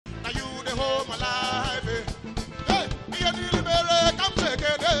for my life. Hey, you need to come take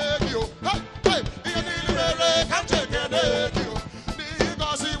it, you. Hey, you need to come take it, you.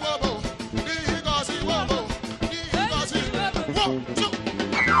 Because he wobble, because he wobble, because he wobble. 1, 2,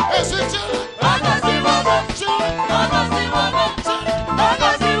 yes, it's you.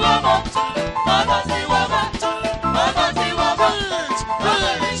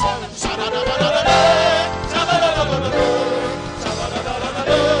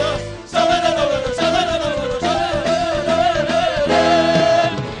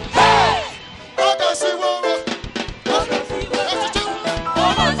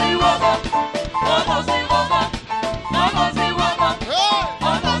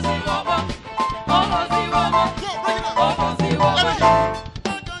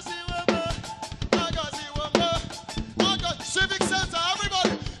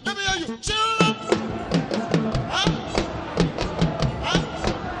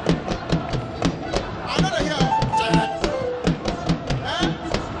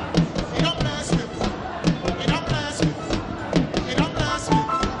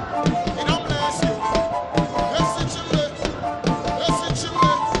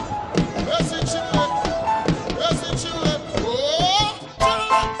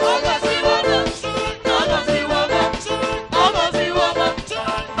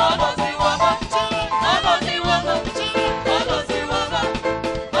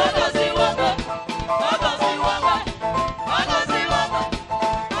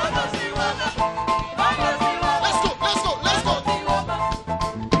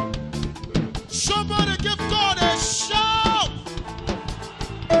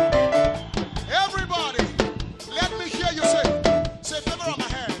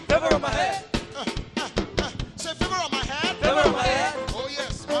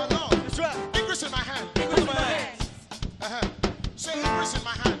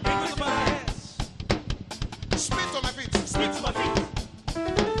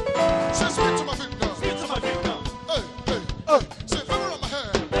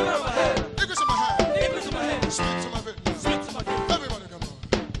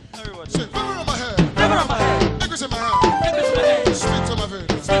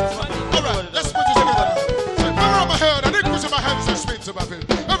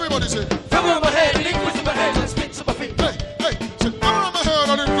 Everybody say, cover on my head, and increase in my hands and spit to my feet. Hey, hey, say, cover on my head,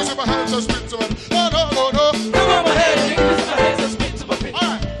 and increase in my hands and spit to my feet. No, no, no, no. Cover on my head, and increase in my hands and spit to my feet. All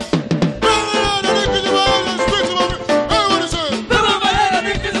right. Cover on my head, and increase in my hands and spit to my feet. Everybody say, cover on my head, and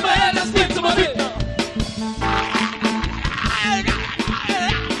increase in my hands and spit to my feet. Cover on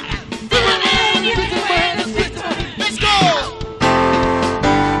my head, and increase in my hands and spit to my feet. Let's go.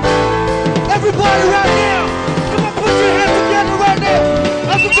 Everybody right now, come on, put your hands together right now.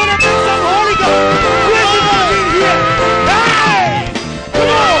 We're gonna make some Holy Ghost. Where's the money in here? Hey! Come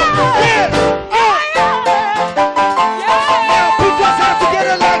on! Yeah! Now put your hands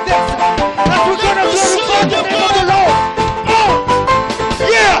together like this. As we're gonna glorify the name of the Lord. Oh!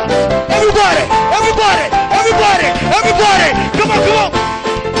 Yeah! Everybody! Everybody! Everybody! Everybody! Come on, come on!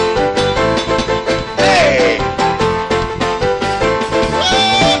 Hey!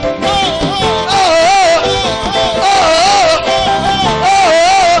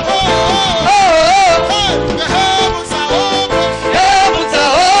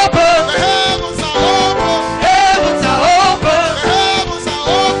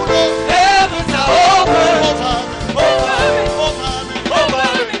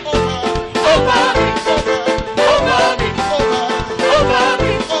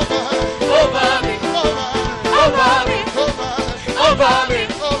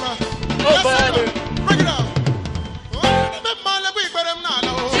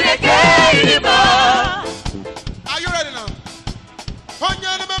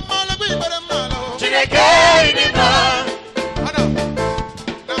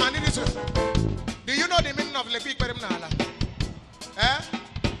 Do you know the meaning of Lepik Peremnala? Eh?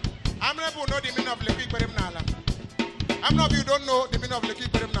 How many people know the meaning of Lepik Peremnala? How many of you don't know the meaning of Lepik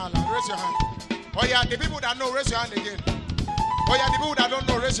Peremnala? Raise your hand. Oh yeah, the people that know, raise your hand again. Oh yeah, the people that don't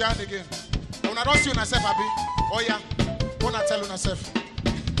know, raise your hand again. When I don't see yourself, Abi. Oh yeah, wanna tell yourself.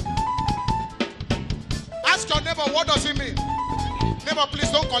 Ask your neighbor, what does it mean? Neighbor,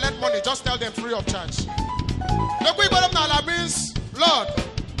 please don't collect money. Just tell them free of charge. Lepik Peremnala means, Lord,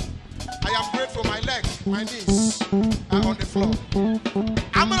 I am grateful. My leg, my knees are on the floor.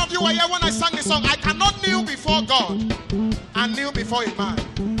 How many of you were here when I sang the song? I cannot kneel before God and kneel before a man.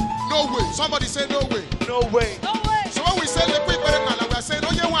 No way. Somebody say no way. No way. No way. So when we say Lepik Peremnala, we are saying,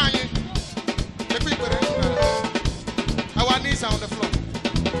 oh yeah, why? Lepik Peremnala. Our knees are on the floor.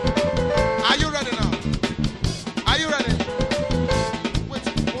 Are you ready now? Are you ready? Wait,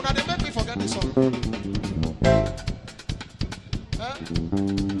 they make me forget. So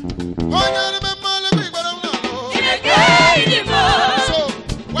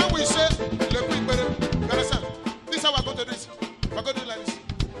when we say this is how we're going to do it. We're going to do it like this.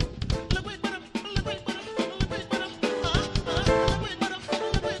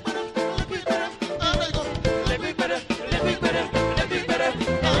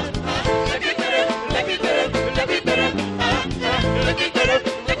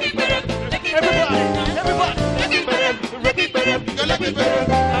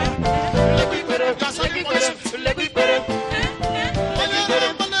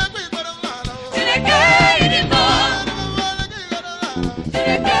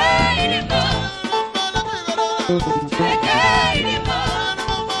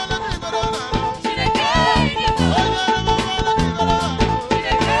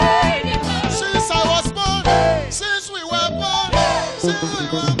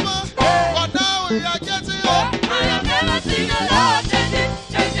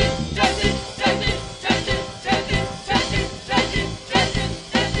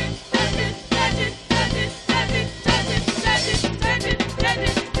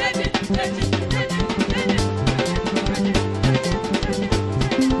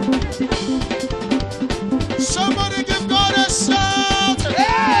 Somebody give God a shout.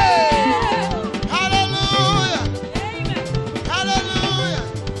 Hey! Hallelujah. Hallelujah.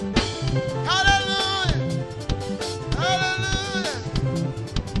 Hallelujah. Hallelujah.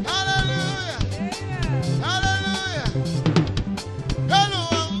 Hallelujah. Hallelujah. Hello,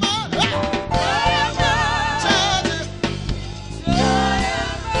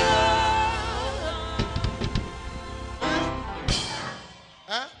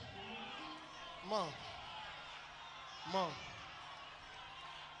 Mom,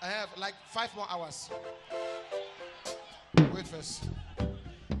 I have like 5 more hours. Wait first.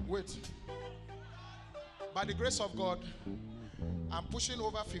 Wait. By the grace of God, I'm pushing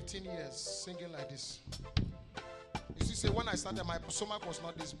over 15 years singing like this. You see, when I started, my stomach was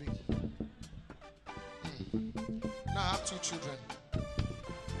not this big. Now I have 2 children.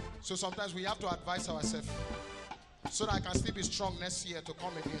 So sometimes we have to advise ourselves so that I can still be strong next year to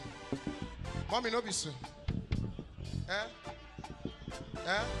come again. Mommy, no be soon. Eh?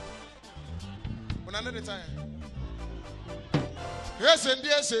 When I know the time. Yes, and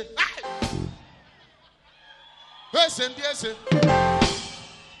yes. Yes, and yes.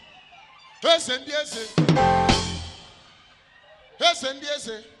 Yes, and yes. Yes, and yes.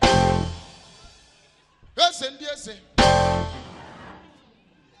 Yes, and yes.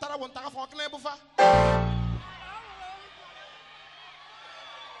 Tara won't take a phone bufa.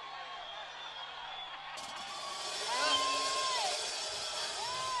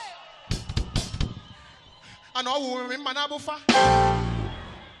 And all women manabufa.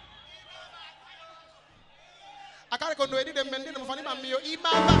 I can't go to any of them men them funny man me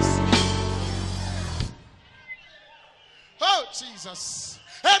oh Jesus.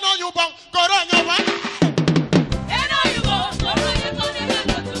 Hey no you bang go on your one. Hey no you go on your one.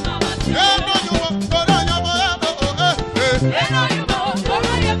 Hey no you go on your one. Hey no you go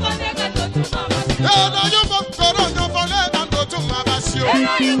on your one. Hey no you go on your one and go to Mama. Hey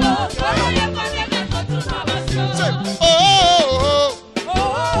no you go on your one.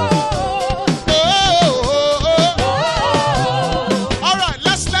 All right,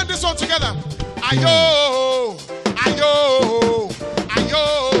 let's learn this one together. Ayo, ayo, ayo.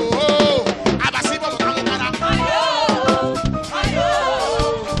 Abasibo mukangara. Ayo, ayo,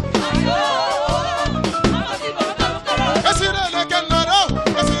 ayo. Abasibo mukangara. Esirene kenaro,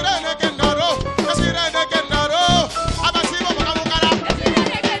 esirene kenaro, esirene kenaro. Abasibo mukangara.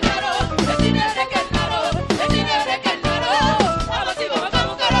 Esirene kenaro, esirene kenaro, esirene kenaro. Abasibo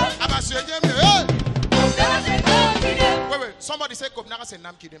mukangara. Abasiye me. Wait. Somebody say Kobnaga se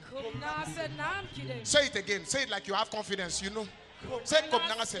nam kidem. Say it again. Say it like you have confidence. You know. Say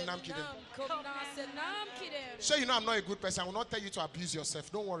Kobnaga se nam kidem. Say you know I'm not a good person. I will not tell you to abuse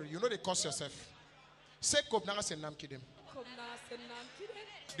yourself. Don't worry. You know they cost yourself. Say Kobnaga se nam kidem.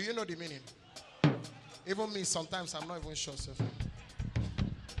 Do you know the meaning? Even me, sometimes I'm not even sure. Self.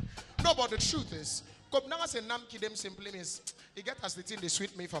 No, but the truth is, Kobnaga se nam kidem simply means it gets as the thing they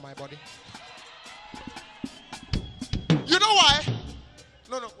sweet me for my body. You know why?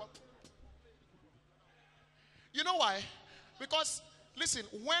 No. You know why? Because, listen,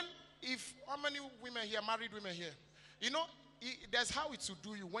 how many women here, married women here, you know, there's how it should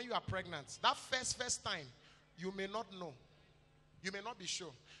do you when you are pregnant. That first time, you may not know. You may not be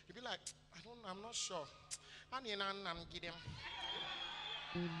sure. You'll be like, I'm not sure.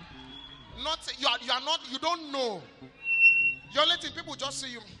 You don't know. You're letting people just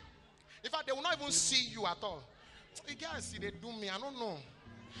see you. In fact, they will not even see you at all. You guys see, they do me. I don't know.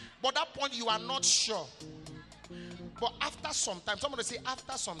 But that point, you are not sure. But after some time, somebody say,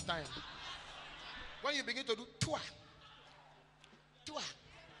 after some time, when you begin to do tua,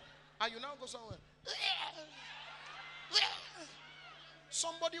 and you now go somewhere,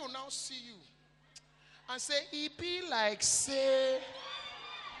 somebody will now see you and say, it be like say.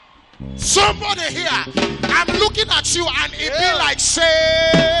 Somebody here, I'm looking at you and it be like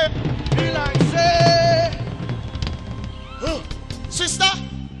say. Be like say. Sister,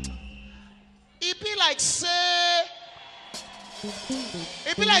 it be like say.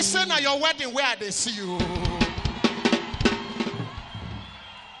 It be like say now your wedding where they see you.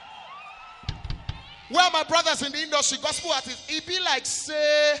 Well, my brothers in the industry, gospel artists, it be like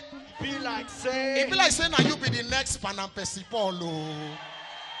say. Be like say. It be like say now you be the next Panampesi Paulo.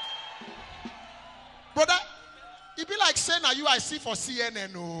 Brother, it be like say now you I see for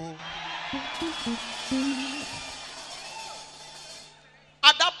CNN. Oh.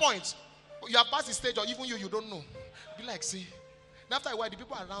 At that point, you have passed the stage, or even you don't know. Be like say. And after a while, the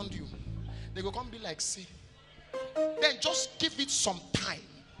people around you, they go come be like say. Then just give it some time.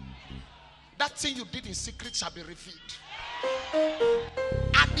 That thing you did in secret shall be revealed.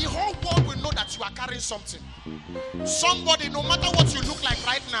 And the whole world will know that you are carrying something. Somebody, no matter what you look like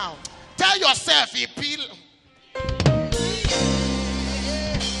right now, tell yourself, you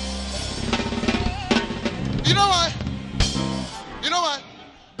know what? You know what?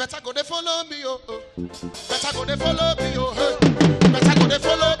 Better go they follow me, oh. Better go they follow me, oh. Better go they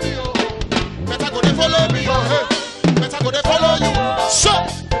follow me, oh. Better go they follow me, oh. Better go they follow you.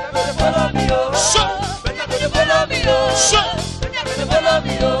 Shut. Better go they follow me, oh. Shut. Better go they follow me, oh. Shut. Better go they follow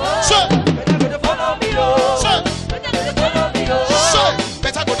me, oh. Shut. Better go they follow me, oh. Shut. Better go they follow me, oh. Shut.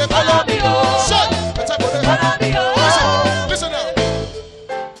 Better go they follow me, oh. Shut. Better go they follow me, oh. Listen now.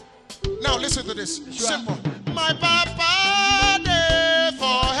 Now listen to this. Simple. My papa.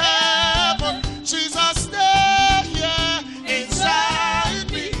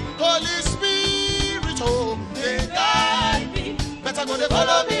 Better go they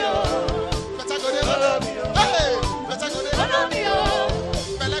follow me, oh. Better go they follow me, oh. Hey, better go they follow me, oh.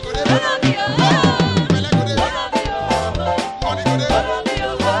 Better go they follow me, oh. Better go they follow me, oh. Money go they follow me,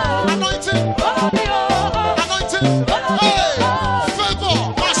 oh. Anointing, follow me, oh. Anointing, hey, favor,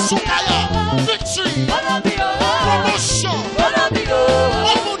 masukaya, victory, follow me, oh. Promotion, follow me, oh.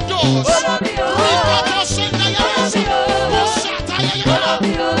 Open doors, follow me, oh.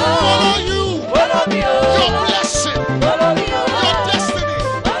 Follow you, follow me, oh. Your blessing, follow me, oh.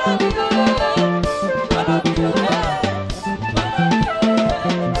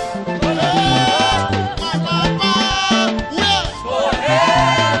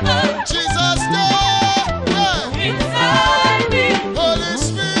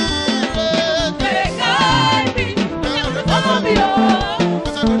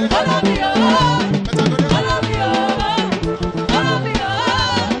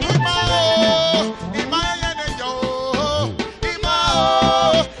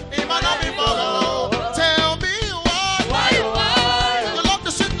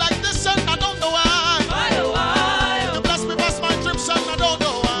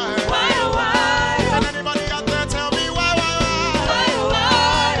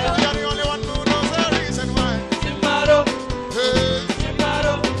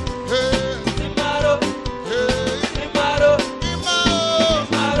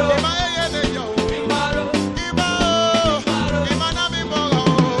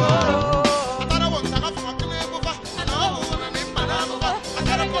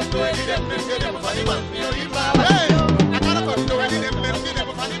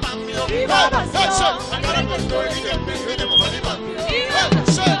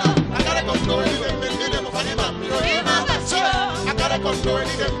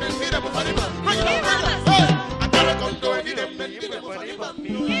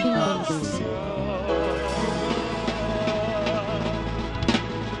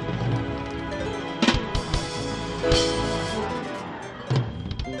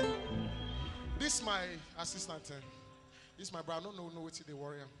 This is my assistant. This is my brother. I don't know what they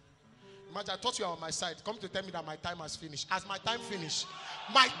worry. Imagine I thought you were on my side. Come to tell me that my time has finished. As my time finished,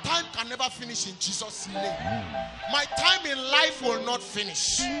 my time can never finish in Jesus' name. My time in life will not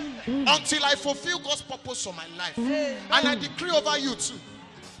finish until I fulfill God's purpose for my life. And I decree over you too.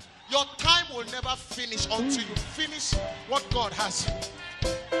 Your time will never finish until you finish what God has.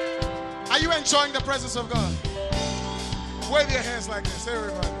 Are you enjoying the presence of God? Wave your hands like this,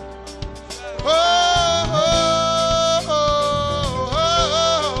 everybody. Oh, oh, oh,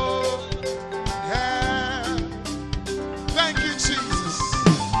 oh, yeah. Thank you, Jesus.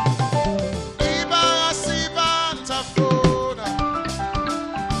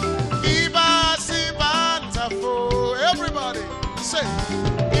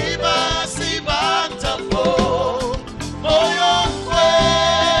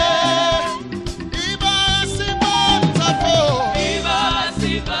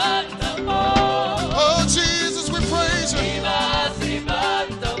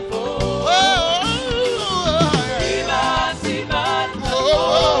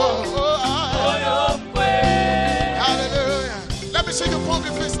 move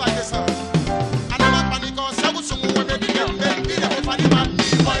your fist like this, huh? And I'm not panic or so soon when they get them. Be there for the man.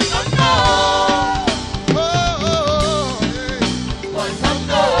 Boys of God. Oh, yeah. Boys of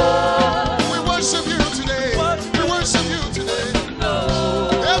God. We worship you today. We worship you today.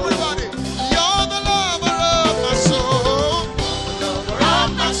 Everybody, you're the lover of my soul. Lover of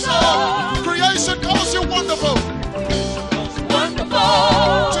my soul. Creation calls you wonderful.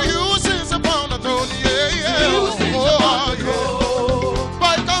 Wonderful. To you sings upon the throne. Yeah, yeah. Oh, yeah.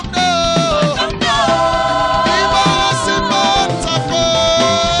 Welcome down. Welcome down. Viva Sibantafo.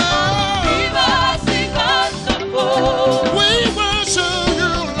 Viva Sibantafo. We worship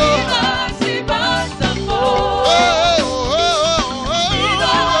you, Lord. Viva Sibantafo. Oh, oh, oh, oh.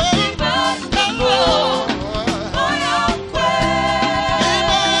 Viva Sibantafo. Oh, Yahweh.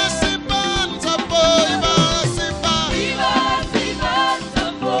 Viva Sibantafo. Viva Sibantafo. Viva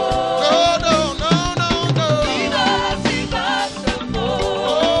Sibantafo. No, no, no, no, no. Viva Sibantafo.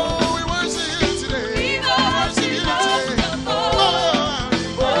 Oh, we worship you today. Viva Sibantafo.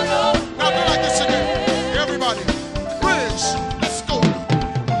 Now do like this again. Everybody, praise. Let's go.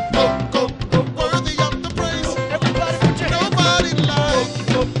 Go, go, go. Worthy of the praise. Everybody put your hands Nobody like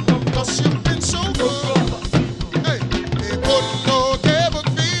you. 'Cause you've been so good. Hey, they put no table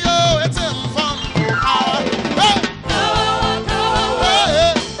for you. It's in fun. Hey,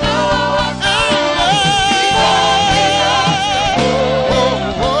 hey, hey,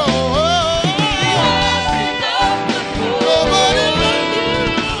 oh, oh, oh. Nobody like you.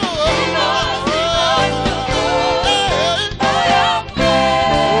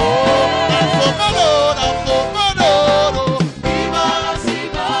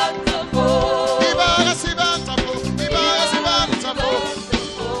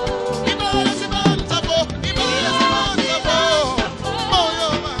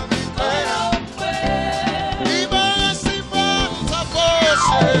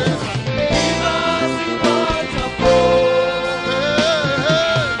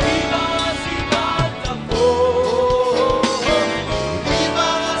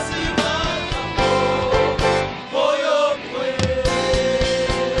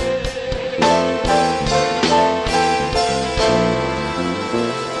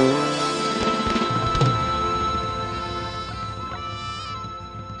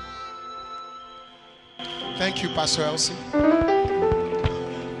 Thank you, Pastor Elsie.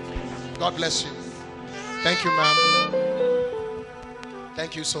 God bless you. Thank you, ma'am.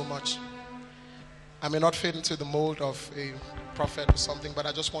 Thank you so much. I may not fit into the mold of a prophet or something, but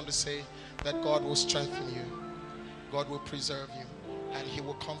I just want to say that God will strengthen you. God will preserve you, and He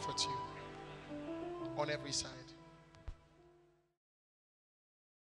will comfort you on every side.